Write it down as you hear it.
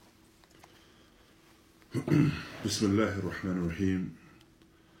بسم الله الرحمن الرحيم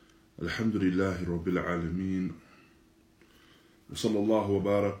الحمد لله رب العالمين وصلى الله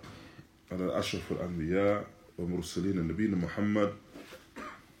وبارك على أشرف الأنبياء ومرسلين نبينا محمد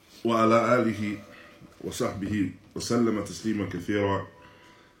وعلى آله وصحبه وسلم تسليما كثيرا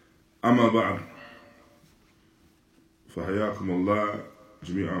أما بعد فحياكم الله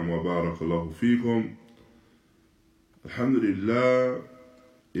جميعا وبارك الله فيكم. Alhamdulillah,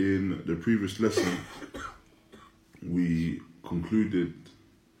 in the previous lesson we concluded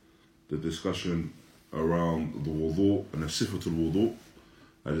the discussion around the wudu and the sifatul wudu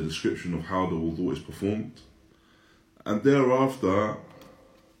and the description of how the wudu is performed, and thereafter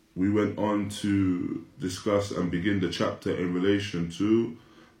we went on to discuss and begin the chapter in relation to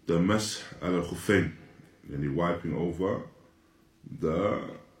the mash al-khuffayn, yani wiping over the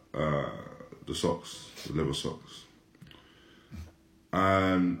socks, the leather socks.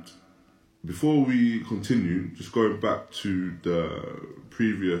 And before we continue, just going back to the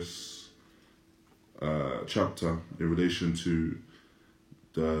previous chapter in relation to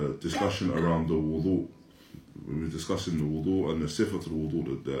the discussion around the wudu, we were discussing the wudu and the sifat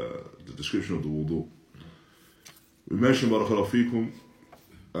al-wudu, the description of the wudu. We mentioned, barakallahu fikum,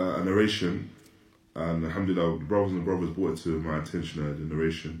 a narration, and alhamdulillah, brothers brought it to my attention, the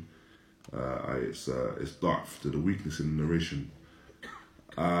narration. It's da'f, the weakness in the narration.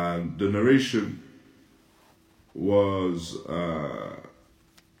 And the narration was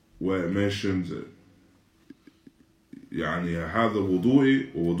where it mentioned يعني هذا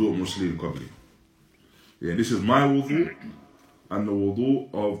وضوئي ووضوء مرسلين قبلي. Yeah, this is my wudu and the wudu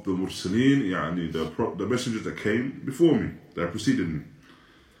of the mursaleen, يعني the messengers that came before me, that preceded me.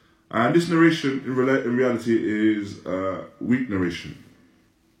 And this narration in reality is weak narration.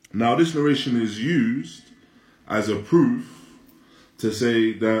 Now this narration is used as a proof to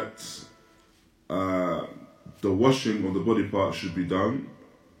say that the washing of the body part should be done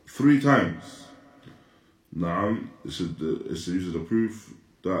 3 times. Now, it's used as a proof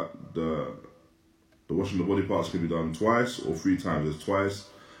that the washing of the body parts can be done twice or 3 times. There's twice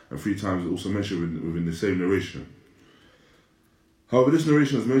and 3 times also mentioned within the same narration. However, this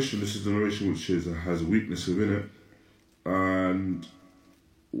narration as mentioned, this is the narration which has a weakness within it, and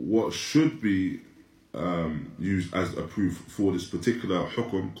what should be used as a proof for this particular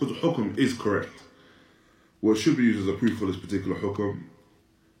hukum, because the hukum is correct. What should be used as a proof for this particular hukum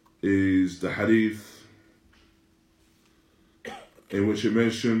is the hadith in which it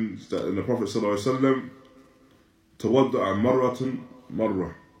mentions that in the Prophet ﷺ, tawadda'a marratan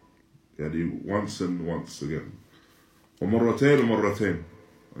marra, yani once and once again, or marratain or marratain,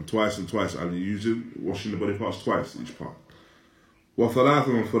 and twice, and using washing the body parts twice, each part, wa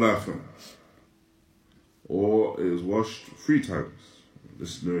thalathan wa thalathan, or it is washed 3 times.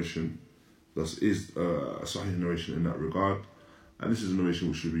 This narration thus is a sahih narration in that regard, and this is a narration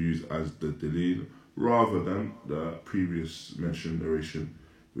which should be used as the dalil rather than the previous mentioned narration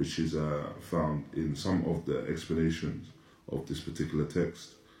which is found in some of the explanations of this particular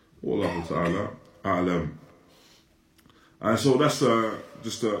text. Wallahu ta'ala a'lam. And so that's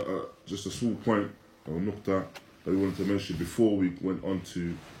just a small point or nukta that we wanted to mention before we went on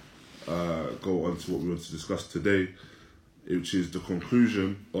to go on to what we want to discuss today, which is the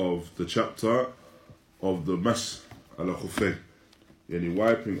conclusion of the chapter of the mash al-khuffayn, yani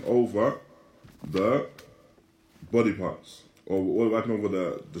wiping over the body parts, or wiping over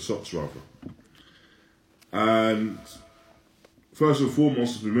the socks rather. And first and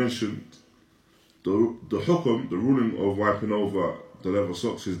foremost, as we mentioned, the hukum, the ruling of wiping over the leather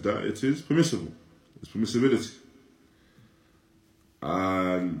socks is that it is permissible. It's permissibility.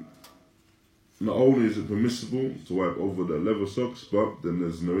 And not only is it permissible to wipe over the leather socks, but then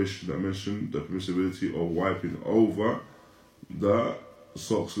there's a narration that mentioned the permissibility of wiping over the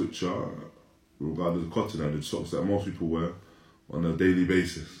socks which are regarded as cotton, and the socks that most people wear on a daily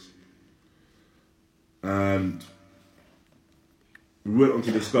basis. And we went on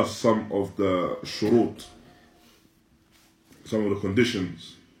to discuss some of the shurut, some of the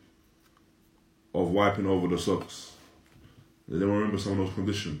conditions of wiping over the socks. Does anyone remember some of those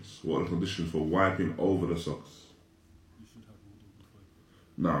conditions? What are the conditions for wiping over the socks? You should have wudu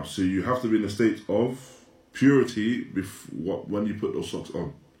before. Now, so you have to be in a state of purity when you put those socks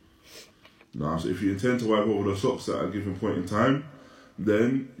on. Now, so if you intend to wipe over the socks at a given point in time,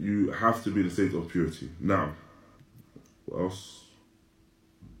 then you have to be in a state of purity. Now, what else?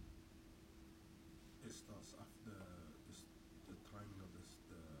 It starts after the timing of the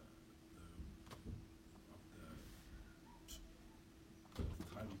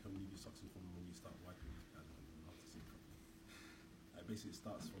time you can leave your socks from when you start wiping and how to see properly. Basically, it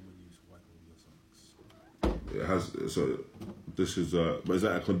starts from when you wipe over your socks. It has. So this is. But is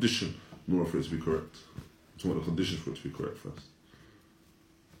that a condition in order for it to be correct? So what the conditions for it to be correct first?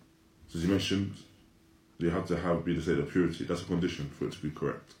 So as you mentioned, you have to be the state of purity. That's a condition for it to be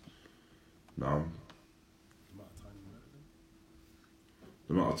correct. Now, The amount of time you wear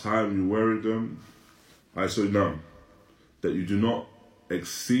the amount of time you wear them. them. I so now that you do not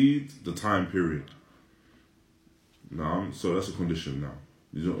exceed the time period. Now, so that's a condition now.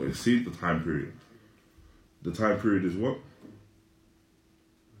 You don't exceed the time period. The time period is what?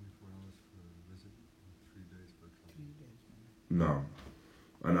 24 hours for visit, 3 days for travel. 3 days. No.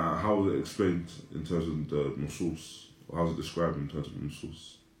 And how is it explained in terms of the nusus? Or how is it described in terms of the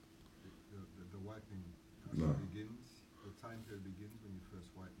nusus? The wiping No. begins, the time period begins when you first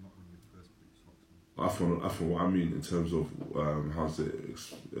wipe, not when you first put your socks on. I thought what I mean in terms of how's it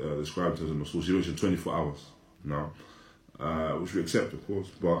described in terms of nusus. You mentioned 24 hours now, which we accept, of course,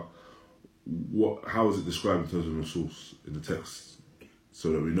 but how is it described in terms of nusus in the text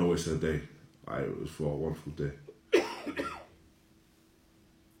so that we know it's a day? It was for one full day.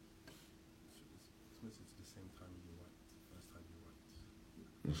 It's the same time you wiped, first time you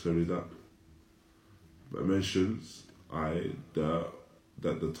wiped. Necessarily that. But it mentions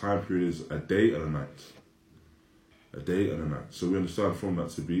that the time period is a day and a night. A day and a night. So we understand from that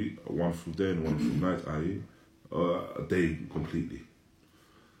to be a one full day and one full night, i.e. A day completely.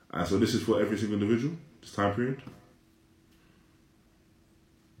 And so this is for every single individual, this time period?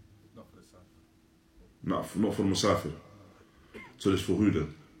 Not for the Safa. Not for the Musafir. So this for who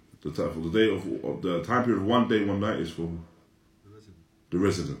then? For the day of the time period of 1 day, 1 night is for The resident. the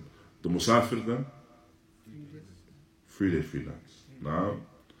resident. The Musafir then? 3 days. 3 days, 3 nights. Now,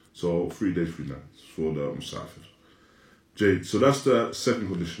 so 3 days, 3 nights for the Musafir. Jade, so that's the second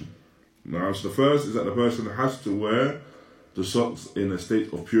condition. Now, so the first is that the person has to wear the socks in a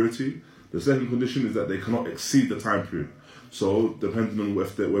state of purity. The second condition is that they cannot exceed the time period. So, depending on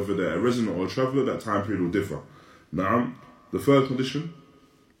whether they're a resident or a traveller, that time period will differ. Now, the third condition.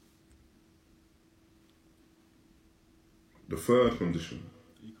 The third condition,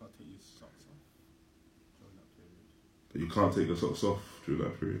 You can't take your socks off during that period. that you can't take the socks off during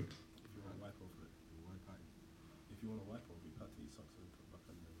that period. If you want to wipe over it, you wipe out. If you want to wipe over it, you can't take your socks off and put back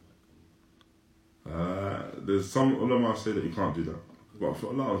on and wipe on. There's some ulama say that you can't do that, but for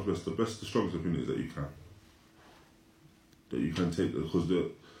Allah's best, the strongest opinion is that you can. That you can take because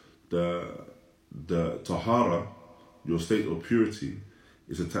the tahara, your state of purity,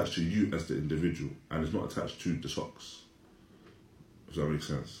 is attached to you as the individual, and it's not attached to the socks. Does that make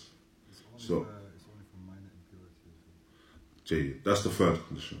sense? It's So- only for minor impurities. Jay, that's the third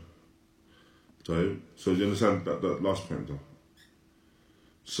condition. So you understand that last point though?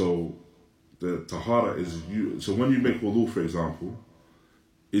 So the tahara is you. So when you make wudu, for example,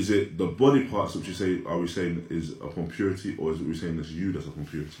 is it the body parts which you say? Are we saying is upon purity, or is it we saying it's you that's upon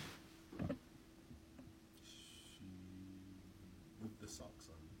purity? With the socks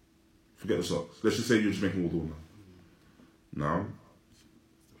on, Forget the socks. Let's just say you're just making wudu now. Now it's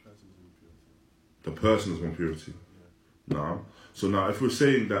the person's impurity. the person is upon purity. Now, so now if we're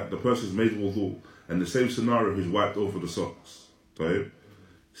saying that the person's made wudu and the same scenario he's wiped over the socks, right?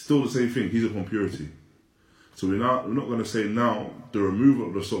 Still the same thing, he's upon purity. So we're not going to say now the removal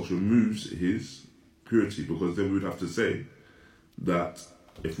of the socks removes his purity, because then we would have to say that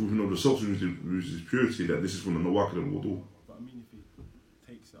if we know the socks removes his purity, that this is from the nawakid al wudu. But I mean, if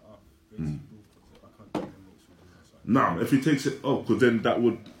he takes it off, basically puts it back on, and then makes sure there's no socks. Now, if he takes it off, because then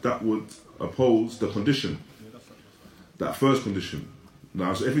that would oppose the condition, Yeah, that's right. that first condition.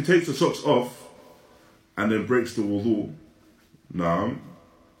 Now, so if he takes the socks off and then breaks the wudu, now,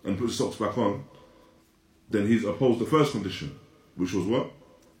 and puts the socks back on, then he's opposed the first condition, which was what?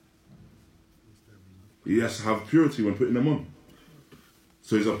 He has to have purity when putting them on.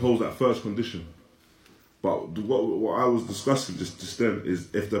 So he's opposed that first condition. But what I was discussing just then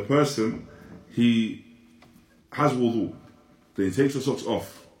is if the person, he has wudu, then he takes the socks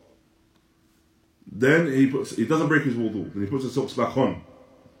off, then he doesn't break his wudu, then he puts the socks back on.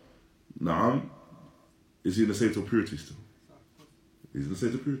 Now, is he in the state of purity still? He's in the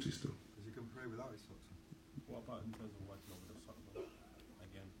state of purity still. Because you can pray without his socks on. What about in terms of wiping over the socks?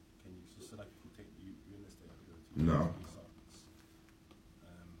 Again, can you so like if you take you in the state of purity? No. Your socks.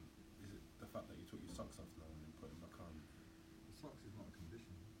 Is it the fact that you took your socks off now and then put them back on? The socks is not a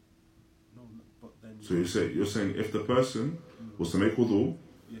condition. No, but then. So you're saying if the person was to make wudu,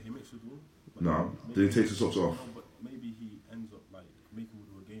 Yeah, he makes wudu. but no, maybe- then he takes the socks off. No, but maybe he ends up like making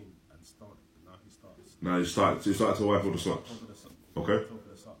wudu again and now he starts. Now you start to wipe all the socks. Over the socks. Okay. Over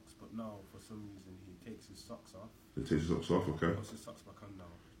the socks, but now for some reason he takes his socks off. He takes the socks off, okay. Puts his socks back on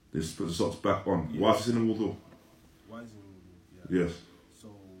now. They just put the socks back on. Whilst it's in the wudu. Why is it in wudu? Yeah. Yes. So,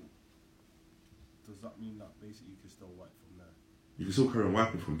 does that mean that basically you can still wipe from there? You can still carry on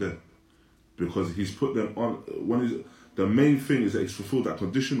wiping from there. Because he's put them on. The main thing is that he's fulfilled that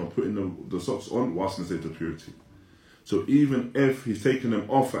condition of putting the socks on whilst in a state of purity. So even if he's taken them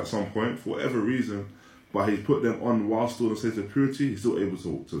off at some point, for whatever reason, but he's put them on whilst still in a state of purity, he's still able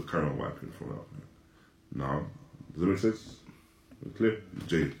to carry on wiping from that point. Now, does that make sense? Clear?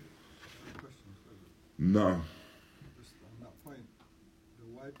 Jade? No. Just on that point, the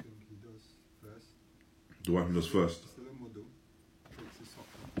wiping he does first. The wiping does first. Still in wudu, takes his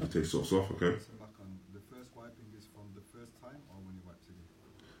socks off. He takes socks off, okay? Puts them back on. The first wiping is from the first time or when he wipes again?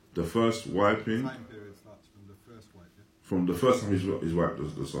 The first wiping, Time period starts from the first wipe, yeah? from the first time he's wiped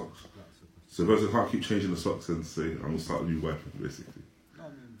the socks. That's the question. So the person can't keep changing the socks and say, I'm going to start a new wiping, basically. No, I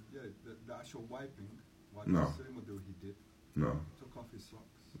mean, yeah, the actual wiping, what No. the still in wudu he did, No. took off his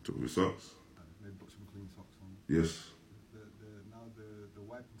socks, Took his socks? maybe put some clean socks on. Yes. Now the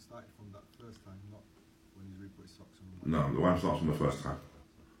wiping started from that first time, not when he's re-put his socks on. No, the wiping starts from the first time.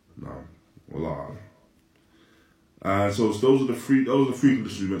 No. Wallah. And so those are the three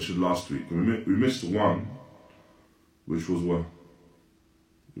conditions we mentioned last week. We missed one, which was what?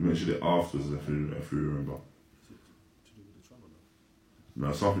 We mentioned it afterwards, if you remember. To do with the traveller?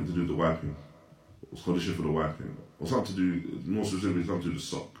 No, something to do with the wiping. It was condition for the wiping. Or something to do, more specifically, something to do with the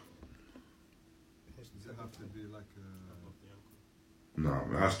sock. Does it have to be like a... Above the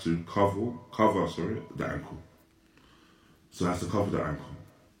ankle? No, it has to cover the ankle. So it has to cover the ankle.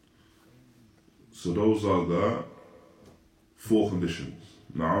 So those are the 4 conditions.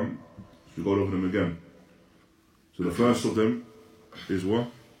 Now, we go over them again. So the first of them is what?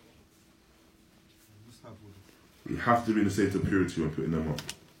 Must have wudu. You have to be in a state of purity when putting them on.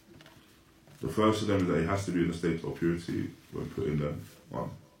 The first of them is that he has to be in a state of purity when putting them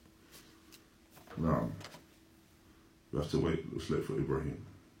on. Now, we have to wait. Let's wait for Ibrahim.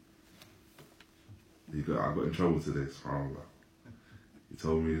 I got in trouble today, subhanAllah. He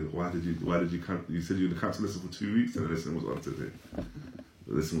told me, why did you you said you were going to cancel lesson for 2 weeks and the lesson was on today.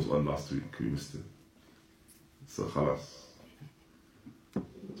 The lesson was on last week, we missed it. So, khalas.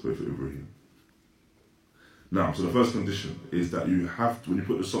 Let's wait for Ibrahim. Now, so the first condition is that you have to, when you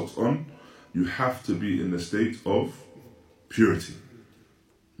put the socks on, you have to be in a state of purity.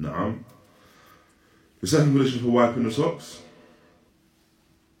 Now, the second condition for wiping the socks,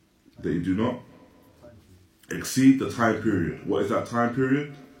 that you do not exceed the time period. What is that time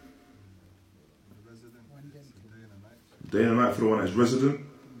period? The resident, it's a day and a night. Day and night for the one that's resident.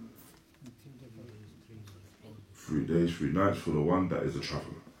 3 days, 3 nights for the one that is a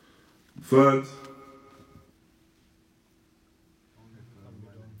traveller. Third,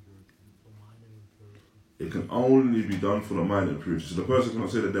 it can only be done for the minor impurity. So the person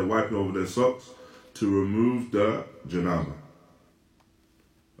cannot say that they're wiping over their socks to remove the janaba.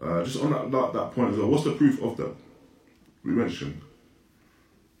 Just on that point as well, what's the proof of that? We mentioned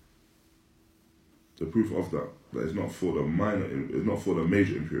the proof of that it's not for the minor, it's not for the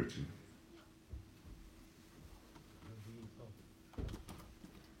major impurity.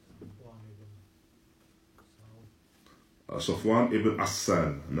 Safwan ibn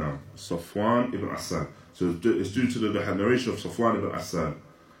Assal. Now, Safwan ibn Assal. So it's due to the narration of Safwan ibn Assal,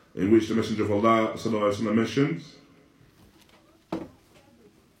 in which the Messenger of Allah sallallahu alaihi wasallam mentions.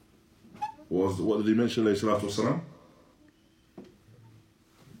 What did he mention, alayhi salatu wasalam?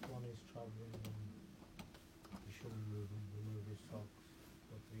 One is traveling and he should remove his socks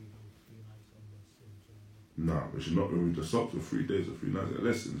for 3 days, 3 nights unless in Janaba. No, we should not remove the socks for 3 days or 3 nights,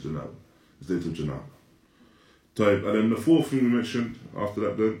 unless in Janaba, the state of Janaba. And then the fourth thing we mentioned after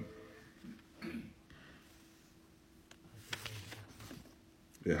that then,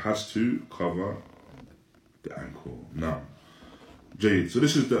 it has to cover the ankle. Now, Jade, so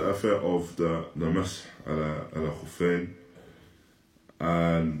this is the affair of the Masah ala Khuffayn,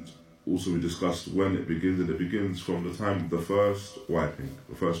 and also we discussed when it begins, and it begins from the time of the first wiping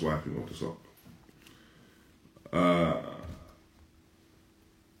of the sock.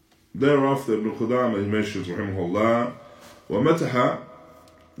 Thereafter, Ibn Qudama, he mentions, rahimahullah, ومتى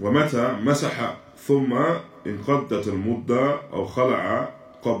مسح ثم انقضت المدة أو خلع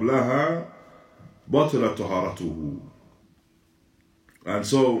قبلها بطلت طهارته. And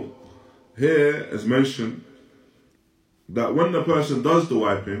so, here is mentioned that when the person does the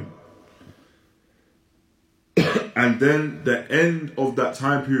wiping, and then the end of that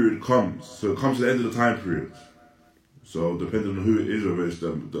time period comes, so it comes to the end of the time period. So, depending on who it is, whether it's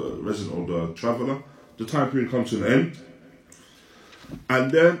the resident or the traveller, the time period comes to an end.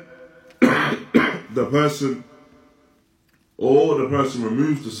 And then the person or the person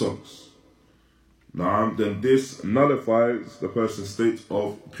removes the socks, then this nullifies the person's state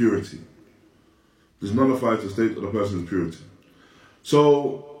of purity. This nullifies the state of the person's purity.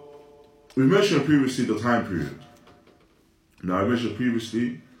 So, we mentioned previously the time period. Now, I mentioned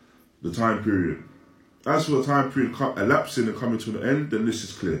previously the time period. As for the time period elapsing and coming to an end, then this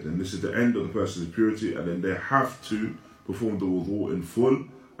is clear. Then this is the end of the person's purity, and then they have to perform the wudu in full,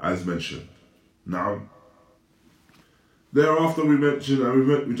 as mentioned. Now, thereafter we mentioned,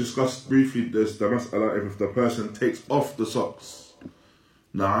 and we discussed briefly this, the mas'ala if the person takes off the socks.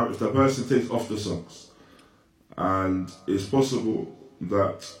 Now, if the person takes off the socks, and it's possible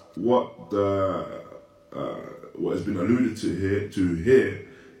that what has been alluded to here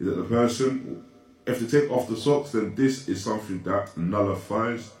is that the person, if they take off the socks, then this is something that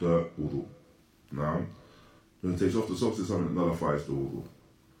nullifies the wudu. Now, when it takes off the socks, it's something that nullifies the wudu.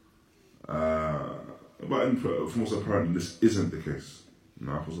 But for most apparently, this isn't the case.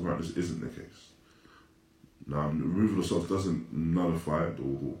 Now, for most apparently, this isn't the case. Now, removal of socks doesn't nullify the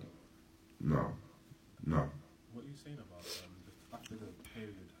wudu. No. What are you saying about after the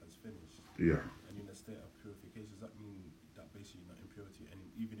period has finished? Yeah. And you're in a state of purification, does that mean that basically you're not in purity? And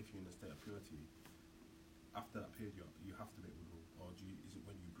even if you're in a state of purity, after that period you have to make wudu, or is it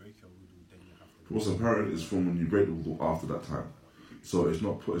when you break your wudu then you have to? What's apparent is from when you break the wudu after that time. So it's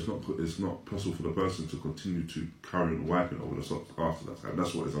not possible for the person to continue to carry on wiping over the socks after that time.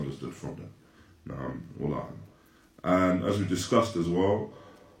 That's what is understood from them. Wallah. And as we discussed as well,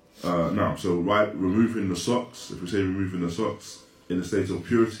 removing the socks. If we say removing the socks in a state of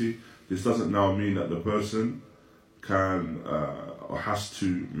purity, this doesn't now mean that the person can or has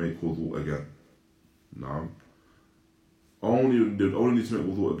to make wudu again. No. They only need to make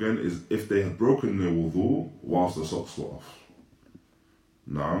wudu again is if they had broken their wudu whilst the socks were off.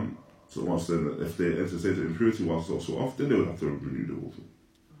 No. So if they enter a state of impurity whilst the socks were off, then they would have to renew the wudu.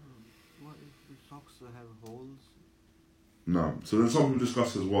 What if the socks have holes? No. So then some people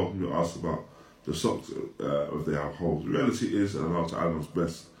discuss as well when you ask about the socks if they have holes. The reality is, and Allah Ta'ala knows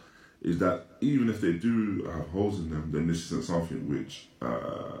best, is that even if they do have holes in them, then this isn't something which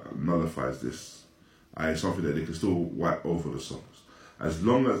nullifies this. It's something that they can still wipe over the socks. As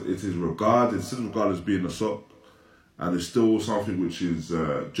long as it is still regarded as being a sock, and it's still something which is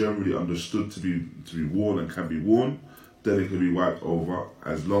generally understood to be worn and can be worn, then it can be wiped over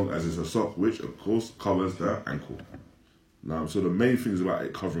as long as it's a sock which, of course, covers the ankle. Now, so the main thing is about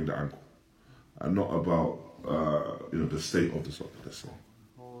it covering the ankle, and not about the state of the sock. Let's say.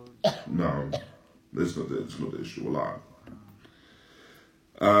 No, it's not the issue.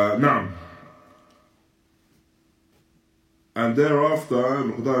 Now, and thereafter,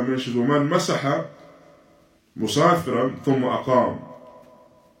 Al-Qudai mentions, وَمَنْ مَسَحَ مُسَافِرًا ثُمَّ أَقَامَ.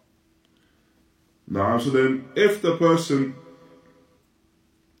 Now, so then, if the person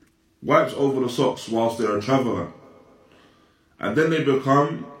wipes over the socks whilst they're a traveller, and then they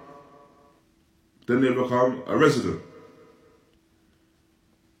become a resident,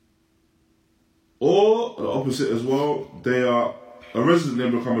 or the opposite as well, they are a resident, they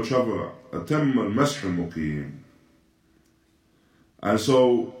become a traveller. أَتَمَّ الْمَسْحُ الْمُقِيمِ. And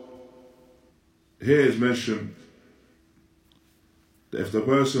so, here is mentioned that if the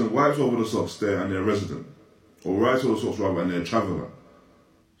person wipes over the socks there and they're a resident, or wipes over the socks rather and they're a traveller,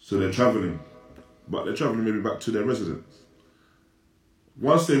 so they're travelling, but they're travelling maybe back to their residence.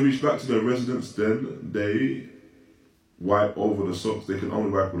 Once they reach back to their residence, then they wipe over the socks. They can only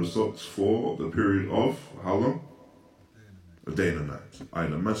wipe over the socks for the period of how long? A day and a night.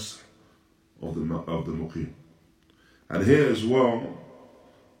 Ayn al-mas of the muqim. And here as well,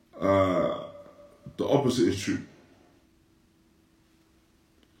 the opposite is true.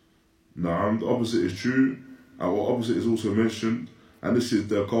 Now, the opposite is true. Our opposite is also mentioned, and this is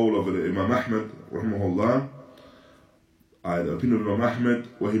the call of the Imam Ahmad, rahimahullah. The opinion of Imam Ahmad,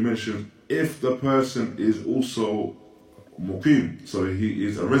 where he mentions if the person is also muqim, so he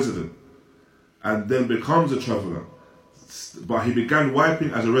is a resident, and then becomes a traveller, but he began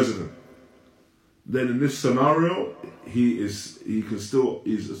wiping as a resident, then in this scenario, he is still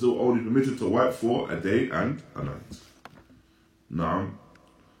only permitted to wipe for a day and a night. Now,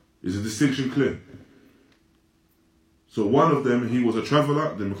 is the distinction clear? So one of them, he was a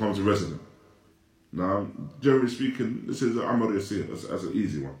traveller, then becomes a resident. Now, generally speaking, this is Amr Yasir, as an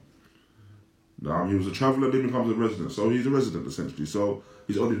easy one. Now, he was a traveller, then becomes a resident. So he's a resident, essentially. So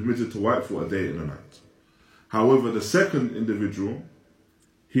he's only permitted to wipe for a day and a night. However, the second individual,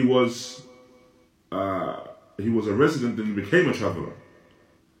 he was a resident, then became a traveller.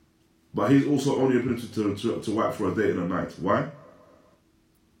 But he's also only permitted to wipe for a day and a night. Why?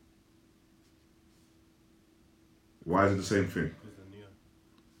 Why is it the same thing?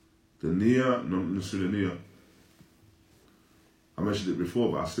 Because The niyyah, not necessarily niyyah. I mentioned it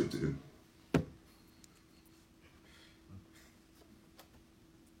before, but I slipped it in.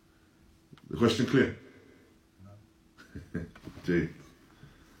 The question clear? No, Jay.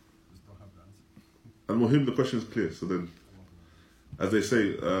 just don't have the answer. And Muhim, the question is clear. So then, as they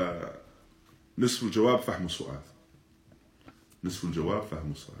say, نصف الجواب فهم السؤال. نصف الجواب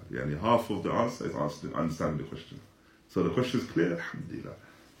فهم السؤال. يعني half of the answer is understanding the question. So the question is clear, alhamdulillah.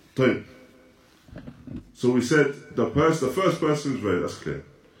 طيب. So we said the first person is right, that's clear.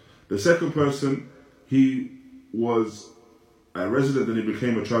 The second person, he was a resident and he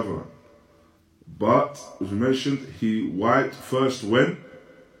became a traveller. But, as we mentioned, he wiped first when?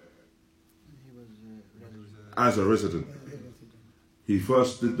 He was resident. As a resident. He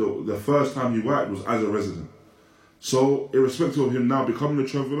first did the first time he wiped was as a resident. So, irrespective of him now becoming a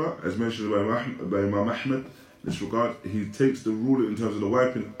traveller, as mentioned by Imam Ahmed, in this regard, he takes the ruling in terms of the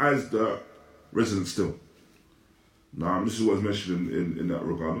wiping as the resident still. Now, this is what is mentioned in that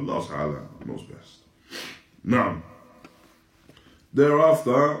regard. Allah Ta'ala knows best. Now,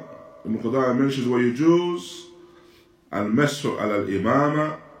 thereafter, Ibn Qudamah mentions ويجوز المسح على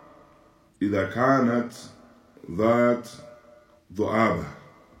الإمامة إذا كانت ذات ذؤابة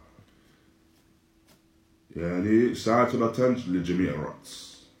يعني ساترة لجميع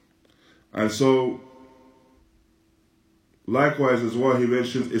الرأس. And so, likewise as well, he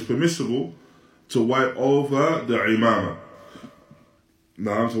mentions it's permissible to wipe over the imama.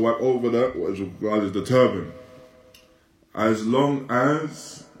 Now, to wipe over what is regarded as the turban, as long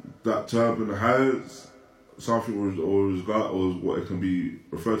as that turban has something or what it can be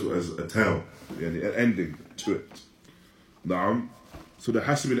referred to as a tail, an ending to it. Now, so there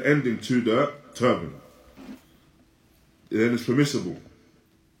has to be an ending to the turban. Then it's permissible.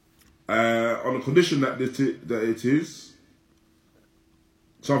 On the condition that it is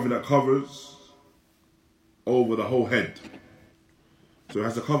something that covers over the whole head. So it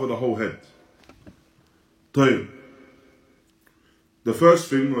has to cover the whole head. طيب. The first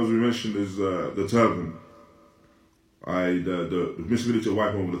thing, as we mentioned, is the turban. The permissibility to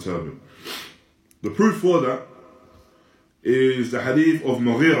wipe over the turban. The proof for that is the hadith of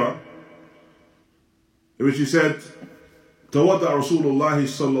Mughira, in which he said, توضأ رسول الله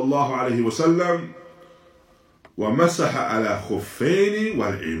صلى الله عليه وسلم ومسح على خفين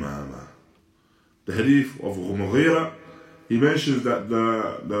والعمامة. The hadith of Mughira, he mentions that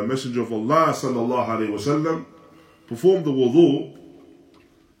the Messenger of Allah صلى الله عليه وسلم performed the wudu,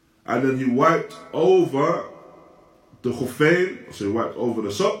 and then he wiped over the khuffayn, so he wiped over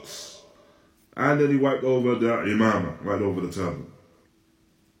the socks, and then he wiped over the imama, wiped over the turban.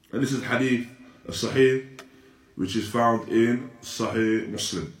 And this is hadith sahih, which is found in Sahih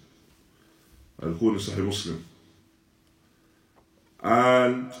Muslim. Al-Qur'an Sahih Muslim.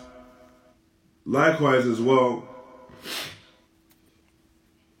 And likewise as well,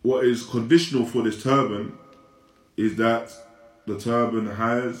 what is conditional for this turban is that the turban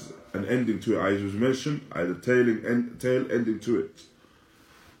has an ending to it, as was mentioned, the tail ending to it.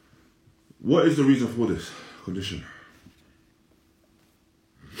 What is the reason for this condition?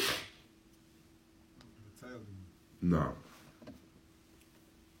 The tail. No.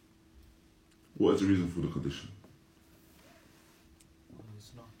 What is the reason for the condition?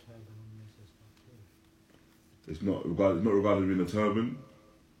 It's not turban unless it's not tail. It's not regarded as being a turban.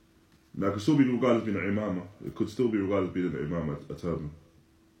 Now, it could still be regarded as being an imama. It could still be regarded as being an imama, a turban.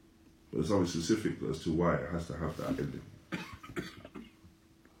 But there's something specific as to why it has to have that ending. Is it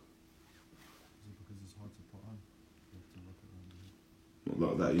because it's hard to put on? You have to look at it.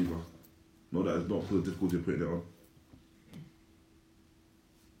 Not like that either. No, that is not for the difficulty of putting it on.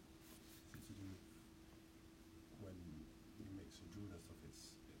 to do when you make sujood and stuff,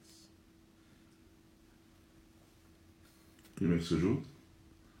 it's You make sujood.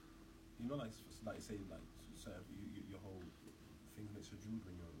 you know, like say like so your whole thing makes sujood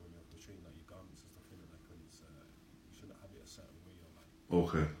when you're portraying like your garments and stuff in it, like when it's you shouldn't have it a certain way or like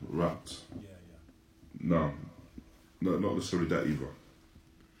Okay, wrapped. yeah. No, not necessarily that either.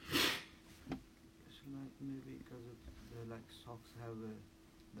 It's like maybe because the like socks have the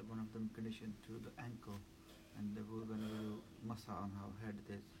one of them conditioned to the ankle, and they were gonna do masa on our head.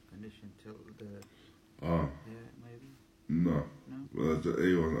 There's conditioned till the yeah maybe No. no.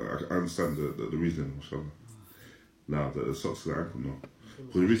 I understand the reason, mashallah. Now, the socks to the ankle, no.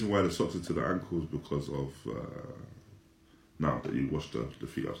 But the reason why the socks are to the ankle is because of now that you wash the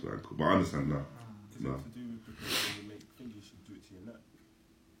feet up to the ankle. But I understand now. Is No. it to do with because when you make things, you should do it to your neck?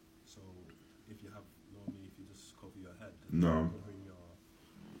 So if you have normally if you just cover your head, No. covering your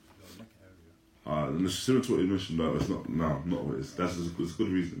neck area. And it's similar to what you mentioned, but it's not. No, not what it is. It's a good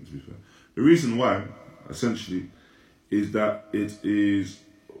reason, to be fair. The reason why, essentially, is that it is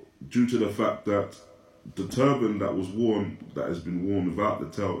due to the fact that the turban that was worn, that has been worn without the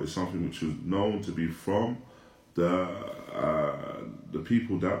tail, is something which was known to be from the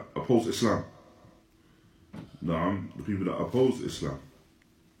people that oppose Islam. The people that oppose Islam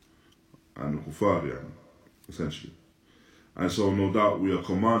and the kuffar, yeah, essentially. And so, no doubt, we are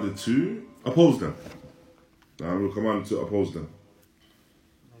commanded to oppose them. We're commanded to oppose them.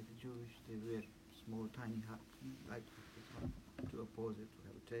 Like the Jewish, they wear small, tiny hats, like this one, to oppose it, to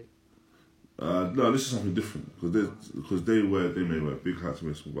have a take. No, this is something different because they may wear big hats,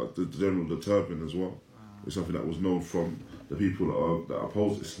 but the turban as well is something that was known from the people that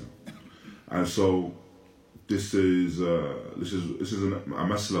oppose Islam, and so this is a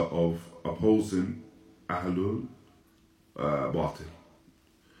masla of opposing Ahlul Batil,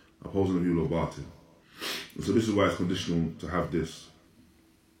 opposing the people of Batil. And so this is why it's conditional to have this.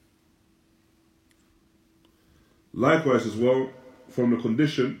 Likewise as well, from the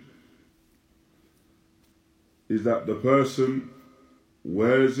condition is that the person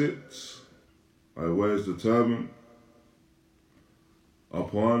wears the turban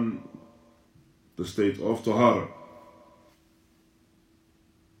upon the state of Tahara.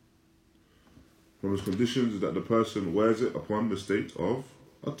 From his conditions is that the person wears it upon the state of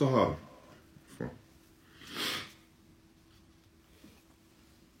Tahara.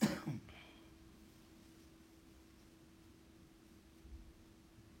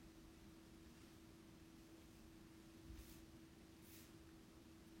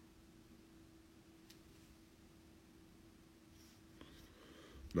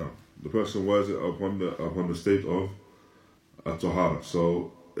 No, the person wears it upon the state of Tahara.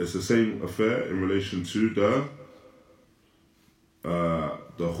 So it's the same affair in relation to the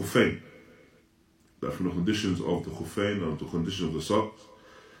khuffayn. That from the conditions of the khuffayn, or the condition of the socks,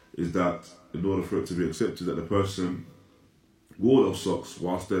 is that in order for it to be accepted, that the person wore those socks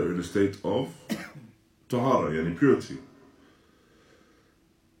whilst they're in a state of Tahara, yani purity.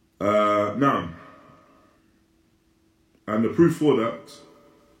 Now, and the proof for that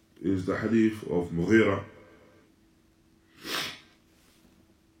is the hadith of Mughira.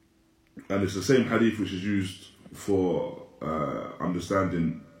 And it's the same hadith which is used for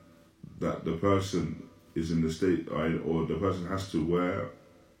understanding that the person is in the state, or the person has to wear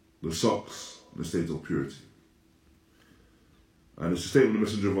the socks in the state of purity. And it's a statement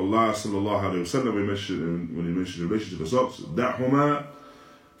of the Messenger of Allah sallallahu alayhi wa sallam when he mentioned in relation to the socks, دَعْهُمَا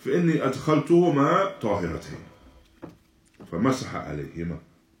فَإِنِّي أَدْخَلْتُهُمَا طَاهِرَتَيْنِ فَمَسَحَ عَلَيْهِمَا.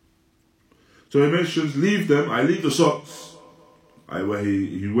 So he mentions, leave them, I leave the socks, where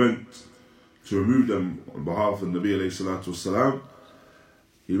he went to remove them on behalf of the Nabi alayhi salatu wasalam.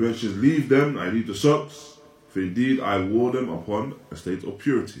 He mentions, leave them, I leave the socks, for indeed I wore them upon a state of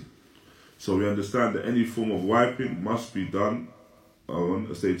purity. So we understand that any form of wiping must be done on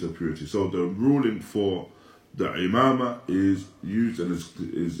a state of purity. So the ruling for the imama is used and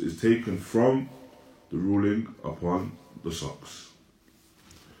is taken from the ruling upon the socks.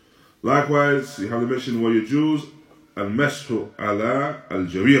 Likewise, you have the mention where you Jews al-mashu ala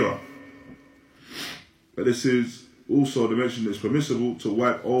al-jawira. But this is also the mention that it's permissible to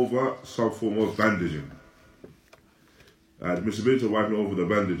wipe over some form of bandaging. The permissibility of wiping over the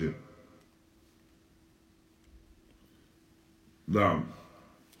bandaging. Now,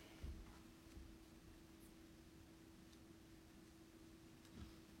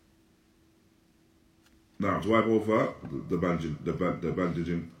 to wipe over the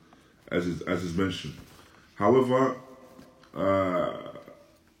bandaging, as is mentioned. However,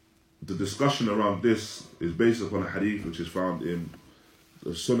 the discussion around this is based upon a hadith which is found in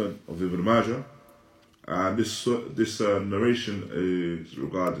the Sunan of Ibn Majah, and this narration is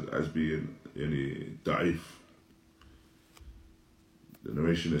regarded as being da'if. The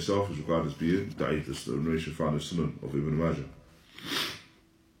narration itself is regarded as being da'if. This is the narration found in the Sunan of Ibn Majah.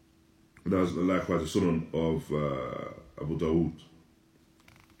 And that's likewise the Sunan of Abu Dawood,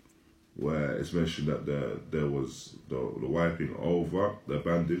 where it's mentioned that there was the wiping over the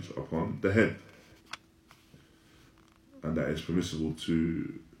bandage upon the head, and that it's permissible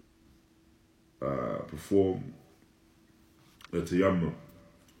to perform the tayammum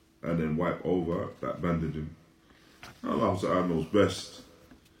and then wipe over that bandaging. Allah Ta'ala knows best.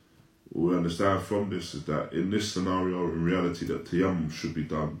 What we understand from this is that in this scenario, in reality, that tayammum should be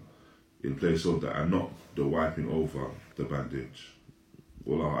done in place of that, and not the wiping over the bandage.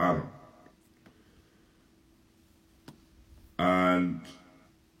 Wallahu a'lam. And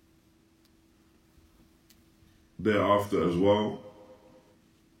thereafter as well,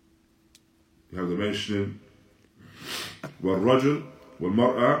 you have the mentioning والرجل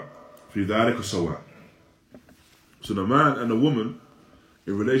والمرأة في ذلك سواء. So the man and the woman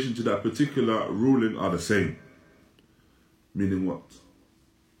in relation to that particular ruling are the same. Meaning what?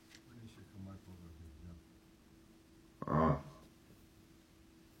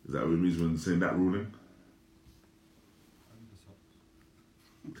 Is that what it means when saying that ruling?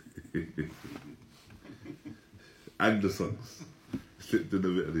 And the socks. Slipped in the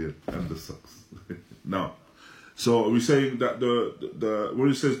bit of the end. And the socks. Now, so are we saying that the when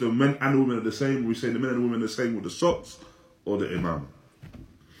it says the men and the women are the same, we say the men and the women are the same with the socks or the imam?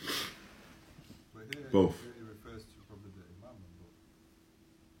 Both. It refers to probably the imam, but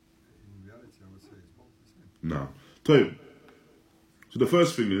in reality, I would say it's both the same. No. So the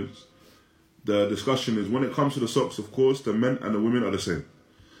first thing is, the discussion is when it comes to the socks, of course, the men and the women are the same.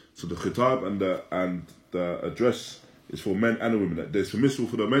 So the khitab and the address is for men and the women. That it's permissible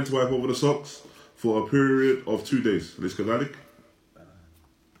for the men to wipe over the socks for a period of 2 days. Is kadhalik?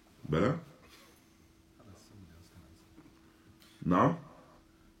 Better? No.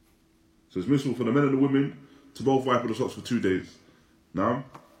 So it's permissible for the men and the women to both wipe over the socks for 2 days. Now?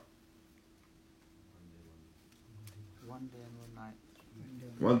 1 day and 1 night.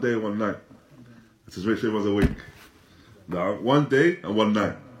 1 day, 1 night. Just make sure everyone's awake. Now, 1 day and 1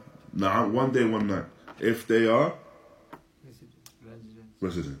 night. Now, 1 day, 1 night. If they are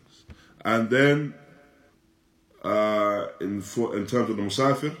residents. And then, in terms of the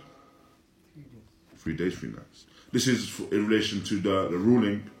musafir, 3 days, 3 nights. This is in relation to the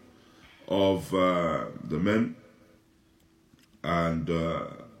ruling of the men and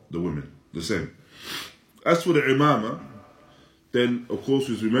the women. The same. As for the imama, then, of course,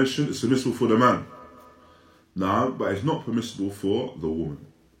 as we mentioned, it's permissible for the man. Now, but it's not permissible for the woman.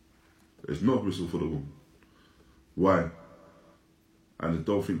 It's not permissible for the woman. Why? And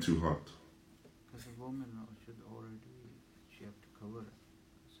don't think too hard. Because a woman should already, she have to cover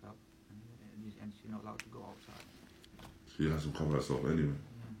herself, and she's not allowed to go outside. She has to cover herself anyway.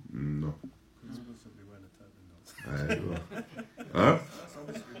 No. You're supposed to be wearing a turban now. Huh?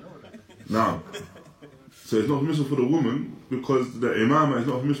 Now, so it's not permissible for the woman because the imama is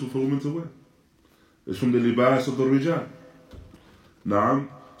not permissible for a woman to wear. It's from the libas of the rijal. Now,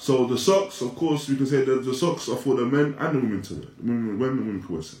 so the socks, of course, we can say that the socks are for the men and the women to wear. Men and women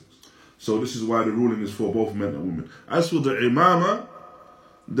can wear socks. So this is why the ruling is for both men and women. As for the imama,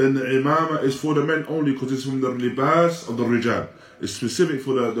 then the imama is for the men only because it's from the libas of the rijal. It's specific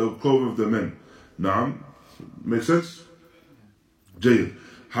for the clothing of the men. Now, make sense? Jail.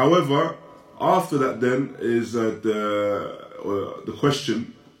 However, after that then is the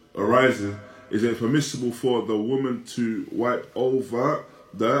question arises, is it permissible for the woman to wipe over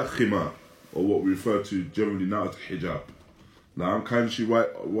the khimar, or what we refer to generally now as hijab? Now, can she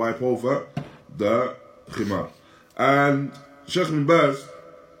wipe over the khimar? And Sheikh Ibn Baz,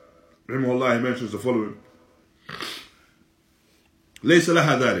 rahimahullah, he mentions the following. ليس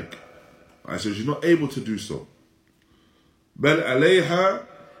لها ذلك. I said she's not able to do so. بل عليها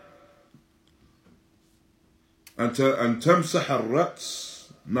أن تمسح الرأس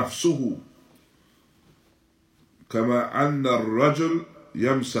نفسه كما أن الرجل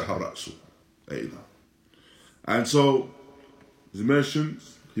يمسح رأسه أيضا. And so he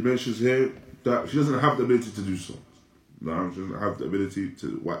mentions here that she doesn't have the ability to do so. No, she doesn't have the ability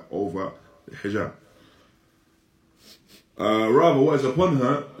to wipe over the hijab. Rather, what is upon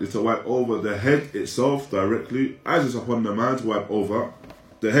her is to wipe over the head itself directly, as is upon the man to wipe over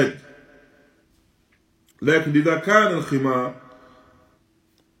the head. لكن إذا كان الخمار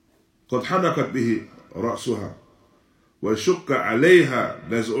قد حنكت به رأسها وشق عليها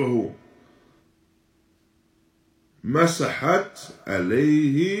نزعه مسحت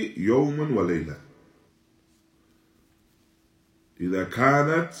عليه يوما وليلة إذا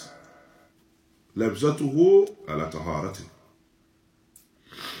كانت لبسته على طهارته.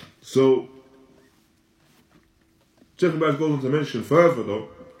 So, Sheikh Baz goes on to mention further though,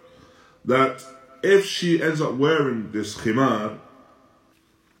 that if she ends up wearing this khimar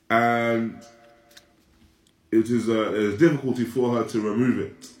and it is a difficulty for her to remove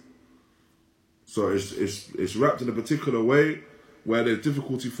it, so it's wrapped in a particular way where there's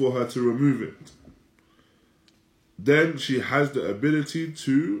difficulty for her to remove it, then she has the ability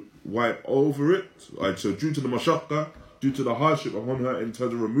to wipe over it. So due to the mashaqqa, due to the hardship upon her in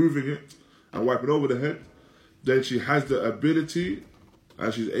terms of removing it and wiping over the head, then she has the ability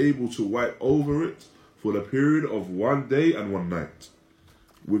and she's able to wipe over it for the period of 1 day and 1 night,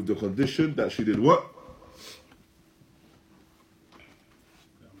 with the condition that she did what?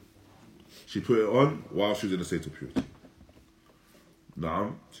 She put it on while she was in a state of purity.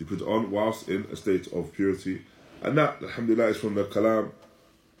 Naam. So you put it on whilst in a state of purity. And that, alhamdulillah, is from the kalam,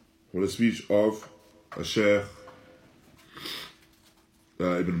 from the speech of a Shaykh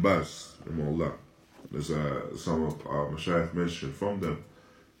Ibn Baz, rahimahullah. There's some of our mashayikh mentioned from them.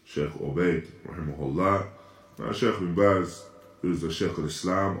 Shaykh Ubaid, rahimahullah. Now Shaykh Ibn Baz, who is the Shaykh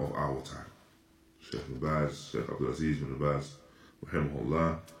al-Islam of our time. Shaykh Ibn Baz, Shaykh Abdul Aziz Ibn Baz,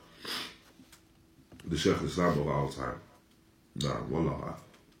 rahimahullah. The Shaykh al-Islam of our time. Nah, wallah.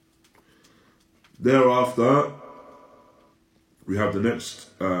 Thereafter, we have the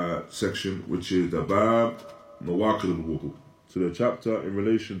next section, which is the Bab Nawaqid al-Wudu. So the chapter in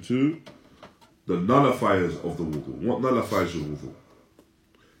relation to the nullifiers of the wudu. What nullifies your wudu?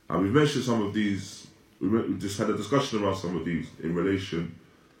 And we've mentioned some of these, we just had a discussion around some of these in relation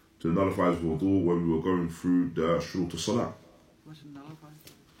to the nullifiers of wudu when we were going through the shurut al-salah. What's a nullifier?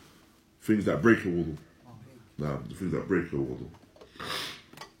 Things that break your wudu. Oh, Nah, the things that break your wudu.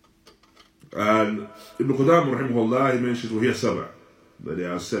 And Ibn Qudam, rahimahullah, he mentions, وهي سبع, that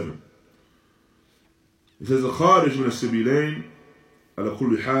there are 7. He says, الخارج من السبيلين على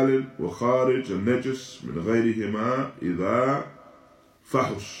كل حال وخارج النجس من غيرهما إذا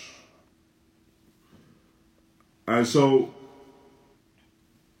فحش. And so,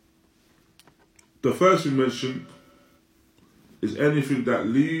 the first we mentioned is anything that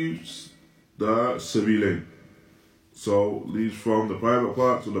leaves the sabilain. So, leaves from the private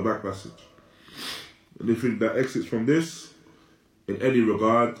part to the back passage. Anything that exits from this, in any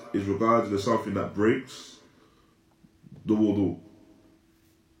regard, is regarded as something that breaks the wudu.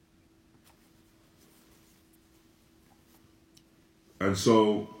 And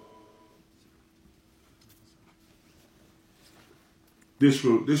so, this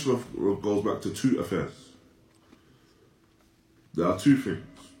goes back to 2 affairs. There are 2 things.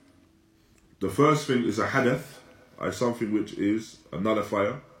 The first thing is a hadath, as something which is a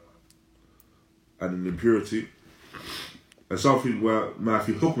nullifier and an impurity, and something where ma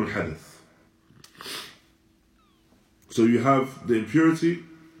fi hukm al-hadath. So you have the impurity,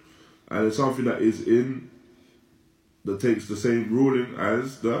 and it's something that is that takes the same ruling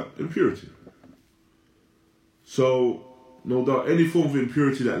as the impurity. So, no doubt, any form of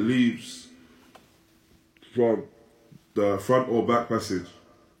impurity that leaves from the front or back passage,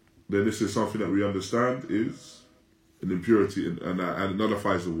 then this is something that we understand is an impurity and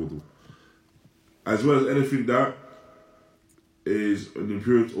nullifies the wudu. As well as anything that is an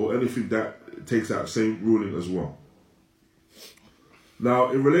impurity or anything that takes that same ruling as well.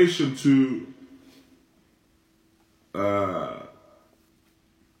 Now, in relation to that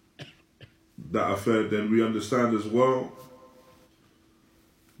affair, then we understand as well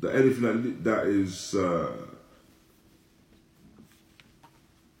that anything that is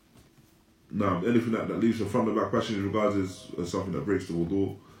anything that leaves from front and back passage is regarded as something that breaks the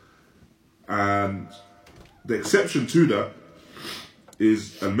wudu. And the exception to that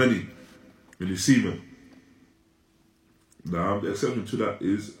is al-mani, meaning semen. Now, the exception to that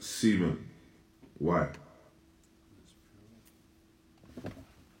is semen. Why? So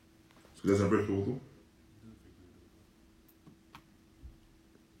it doesn't break the wudu?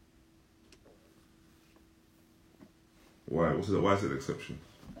 Why? Why is it an exception?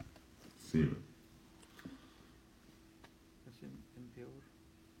 Semen. It's impure.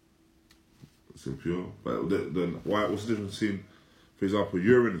 It's impure. But then why? What's the difference between, for example,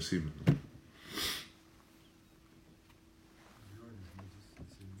 urine and semen?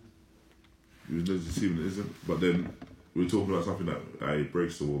 The semen isn't, but then we're talking about something that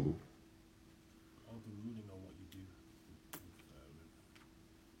breaks the wudu. All the ruling on what you do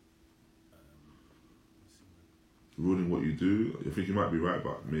Ruling what you do, I think you might be right,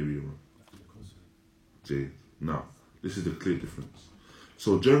 but maybe you're wrong. See, now, this is the clear difference.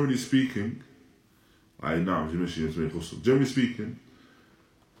 So generally speaking, generally speaking,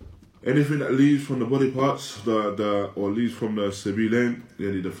 anything that leaves from the body parts, or leaves from the sabilain,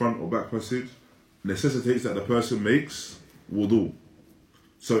 the front or back passage, necessitates that the person makes wudu.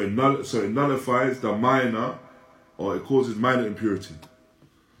 So it nullifies the minor, or it causes minor impurity,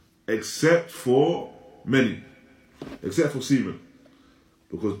 except for many, except for semen,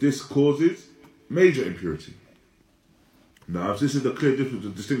 because this causes major impurity. Now, this is the clear difference, the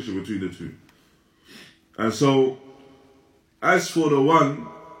distinction between the two. And so, as for the one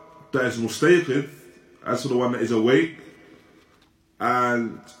that is mustayqid, as for the one that is awake,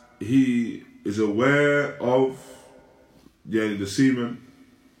 and he is aware of the semen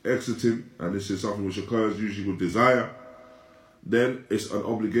exiting, and this is something which occurs usually with desire, then it's an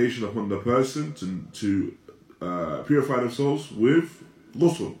obligation upon the person to purify themselves with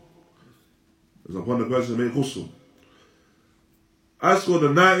ghusl. It's upon the person to make ghusl. As for the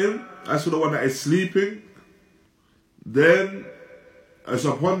na'im, as for the one that is sleeping, then it's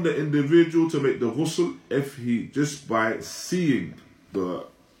upon the individual to make the ghusl if he just by seeing the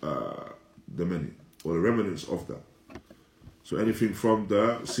many or the remnants of that. So anything from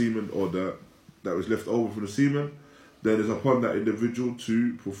the semen or that was left over from the semen, then it's upon that individual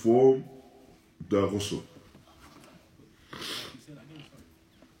to perform the ghusl.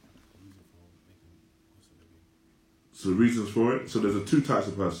 So the reasons for it. So there's two types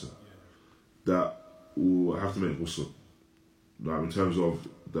of person that will have to make ghusl. Like in terms of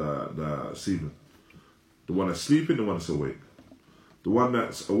the semen. The one that's sleeping, the one that's awake. The one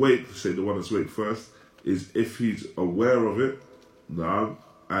that's awake, say the one that's awake first, is if he's aware of it,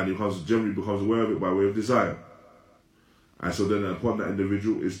 and he generally becomes aware of it by way of desire. And so then upon that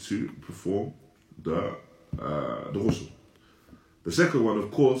individual is to perform the ghusl. The second one,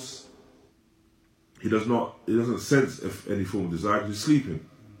 of course, he doesn't sense if any form of desire because he's sleeping.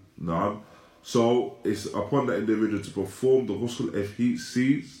 So it's upon that individual to perform the ghusl if he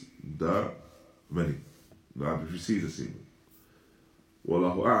sees the many. If he sees the semen.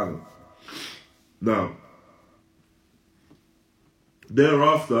 Wallahu a'lam. Now,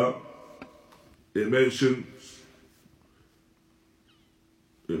 thereafter, it mentions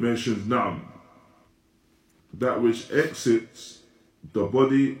na'am, that which exits the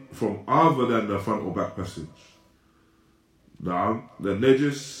body from other than the front or back passage. Na'am, the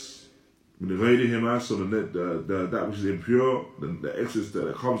najis, min ghayrihima, so that which is impure, the excess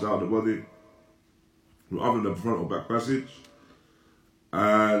that comes out of the body from other than the front or back passage,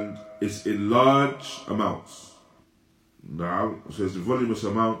 and it's in large amounts. Now, so it's a voluminous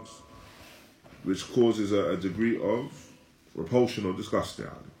amount which causes a degree of repulsion or disgust.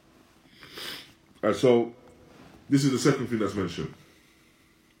 And so, this is the second thing that's mentioned.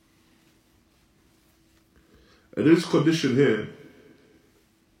 And this condition here,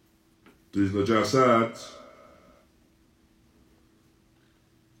 these najasat,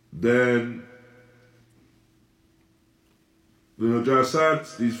 then the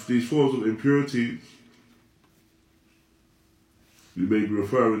najasat, these forms of impurities, you may be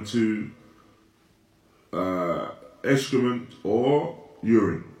referring to excrement or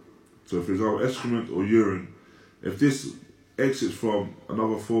urine. So for example, excrement or urine, if this exits from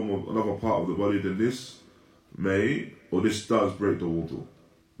another part of the body, then this does break the wudu.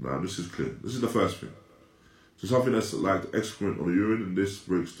 Now this is clear. This is the first thing. So something that's like excrement or urine, and this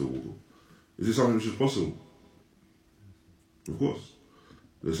breaks the wudu. Is this something which is possible? Of course.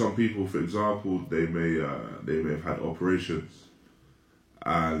 There's some people, for example, they may have had operations,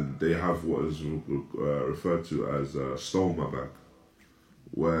 and they have what is referred to as a stoma bag,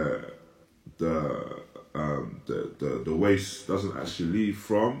 where the waste doesn't actually leave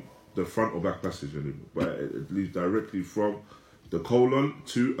from the front or back passage anymore, but it leads directly from the colon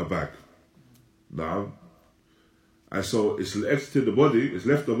to a bag. Now, and so it's exited the body, it's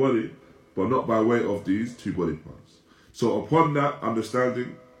left the body, but not by way of these two body parts. So upon that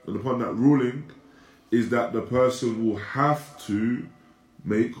understanding and upon that ruling is that the person will have to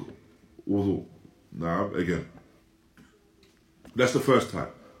make wudu. Now, again, that's the first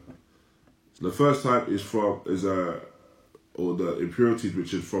type. So the first type is or the impurities,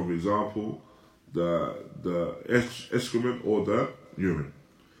 which is, for example, the excrement or the urine.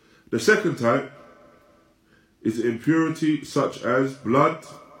 The second type is impurity such as blood,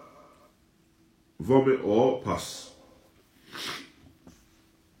 vomit or pus.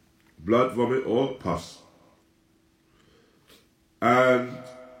 Blood, vomit or pus. And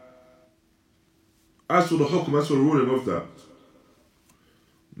as for the hukm, as for the ruling of that,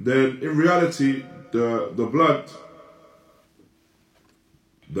 then in reality, the blood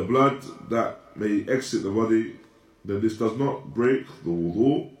that may exit the body, then this does not break the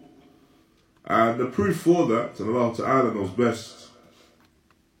wudu. And the proof for that, and Allah Ta'ala knows best,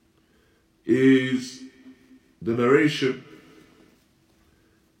 is the narration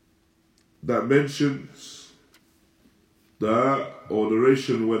that mentions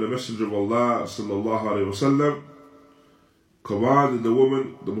narration where the Messenger of Allah sallallahu alaihi wasallam commanded the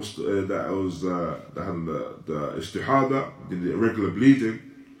woman that had the istihada, the irregular bleeding,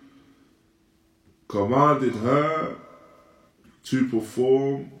 commanded her to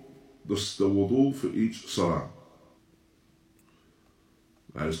perform the wudu for each salah.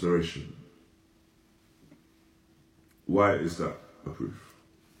 That is narration. Why is that a proof?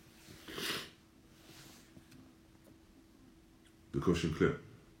 The question clear?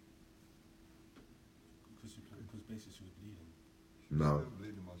 Because basically she was bleeding. No. Still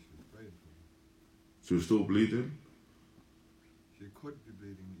bleeding while she was praying for him. She was still bleeding? She could be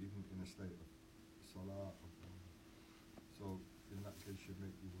bleeding even in a state of salah. So in that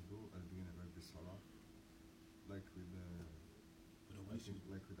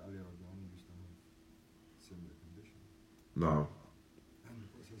Prophet Ali radiallahu anhu used to have similar condition. Now, And the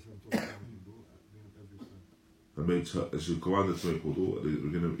Prophet sallallahu alaihi wasallam told him to do at the end of every prayer. and it's commanded to make wudu at the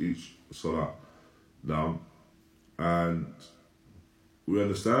beginning of each salah. Now, and we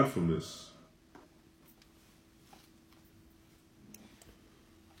understand from this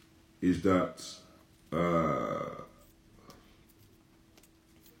is that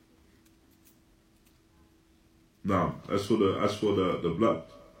now as for the blood,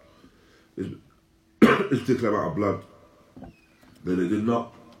 it's particular amount of blood. Then they did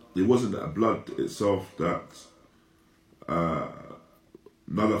not. It wasn't that blood itself that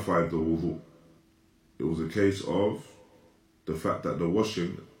nullified the wudu. It was a case of the fact that the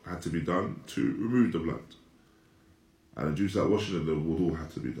washing had to be done to remove the blood, and due to that washing, the wudu had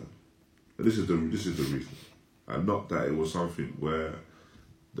to be done. And this is the reason, and not that it was something where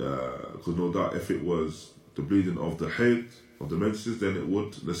because no doubt if it was the bleeding of the haid of the menses, then it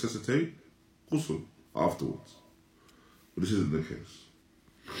would necessitate ghusl afterwards. But this isn't the case.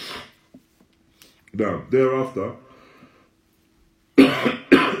 Now, thereafter,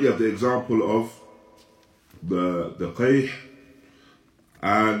 you have the example of the qayh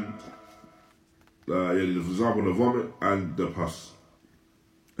and for example the vomit and the pus.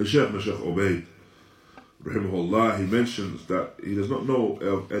 The Shaykh Ubaid, rahimahullah, he mentions that he does not know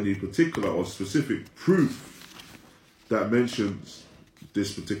of any particular or specific proof that mentions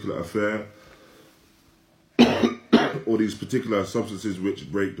this particular affair or these particular substances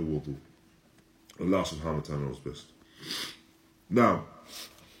which break the wudu. Allah subhanahu wa ta'ala knows best. Now,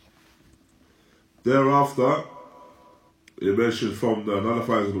 thereafter, it mentioned from the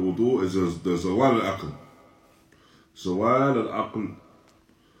nullifiers of the wudu is the zawal al-aql. Zawal al-aql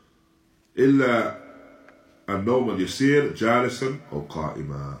إلا النوم اليسير جالسا أو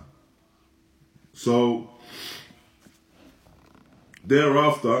قائما. So,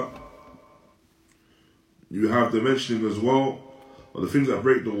 thereafter, you have the mentioning as well of the things that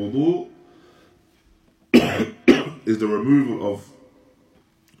break the wudu is the removal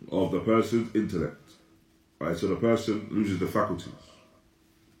of the person's intellect. Right, so the person loses the faculties.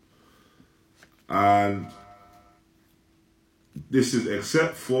 And this is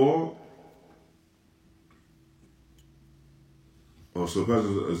except for so the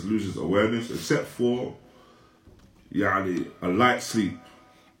person loses awareness except for a light sleep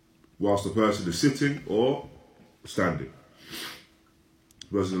whilst the person is sitting or standing.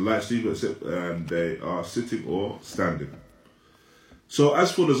 The person is light sleep except and they are sitting or standing. So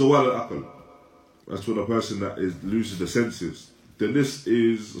as for the zawal al-aql, as for the person that loses the senses, then this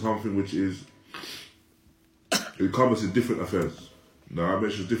is something which is encompasses different affairs. Now I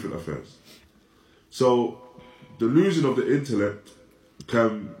mentioned different affairs. So the losing of the intellect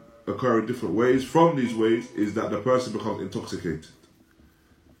can occur in different ways. From these ways is that the person becomes intoxicated.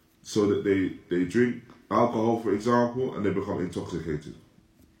 So that they drink alcohol, for example, and they become intoxicated.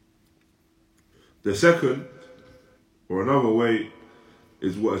 The second, or another way,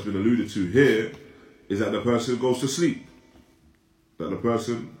 is what has been alluded to here, is that the person goes to sleep. That the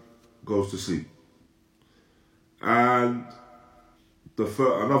person goes to sleep. And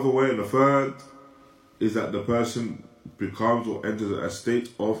another way, and the third, is that the person becomes or enters a state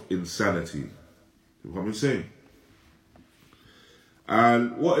of insanity. They become insane.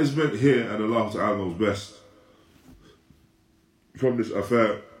 And what is meant here, and Allah Ta'ala knows best, from this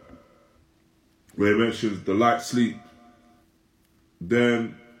affair, where he mentions the light sleep,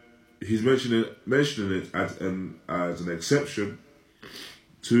 then he's mentioning it as an exception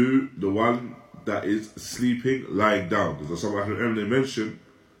to the one that is sleeping lying down. Because some Ahlul mentioned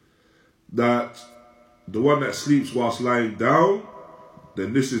that the one that sleeps whilst lying down,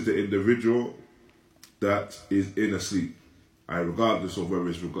 then this is the individual that is in a sleep. Regardless of whether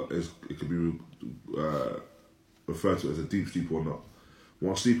it can be referred to as a deep sleep or not.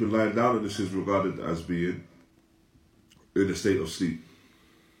 While sleeping lying down, and this is regarded as being in a state of sleep.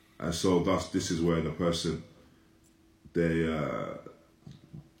 And so thus this is where the person they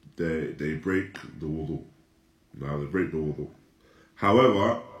break the wudu. Now they break the wudu.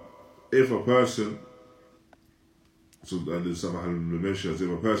 However, if a person, and some have mentioned, as if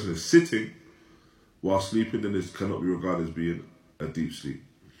a person is sitting while sleeping, then this cannot be regarded as being a deep sleep.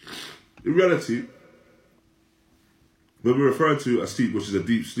 In reality, when we refer to a sleep which is a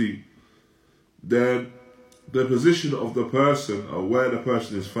deep sleep, then the position of the person or where the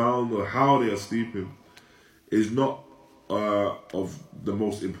person is found or how they are sleeping is not of the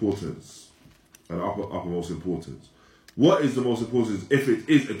most importance and uppermost importance. What is the most important is if it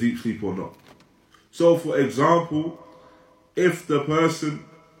is a deep sleep or not. So, for example, if the person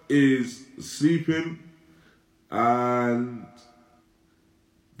is sleeping and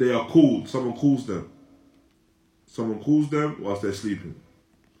they are called, someone calls them. Someone calls them whilst they're sleeping.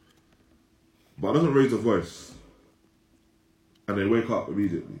 But doesn't raise a voice. And they wake up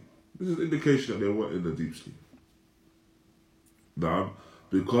immediately. This is an indication that they weren't in the deep sleep. Now,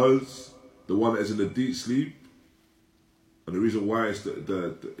 because the one that is in the deep sleep, and the reason why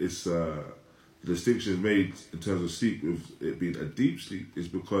the distinction is made in terms of sleep with it being a deep sleep is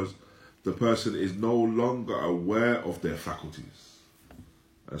because the person is no longer aware of their faculties.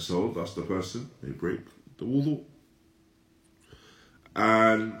 And so that's the person, they break the wudu.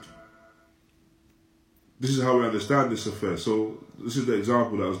 And this is how we understand this affair. So this is the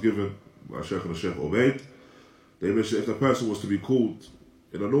example that was given by Sheikh and Sheikh Obaid. They mentioned if the person was to be called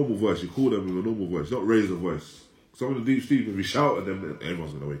in a normal voice, you call them in a normal voice, not raise the voice. Some of the deep sleep, if you shout at them, then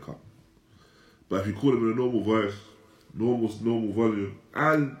everyone's going to wake up. But if you call them in a normal voice, normal volume,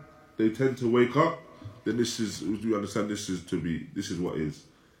 and they tend to wake up, then this is, we understand this is what is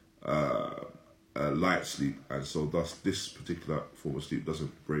light sleep. And so thus this particular form of sleep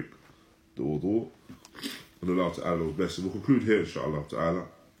doesn't break the wudu. And Allah Ta'ala will bless it. We'll conclude here, inshaAllah Ta'ala.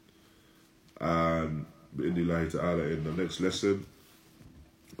 And bi'idhnillahi ta'ala in the next lesson,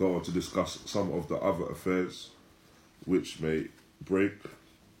 go on to discuss some of the other affairs which may break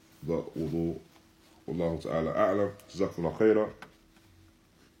the wudu. Wallahu ta'ala a'lam. Jazakumullah khairan.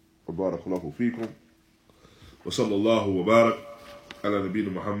 Wa barakallahu feekum. Wa sallallahu wa barak ala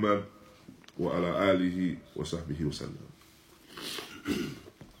nabiyyina Muhammad wa ala alihi wa sahbihi wa sallam.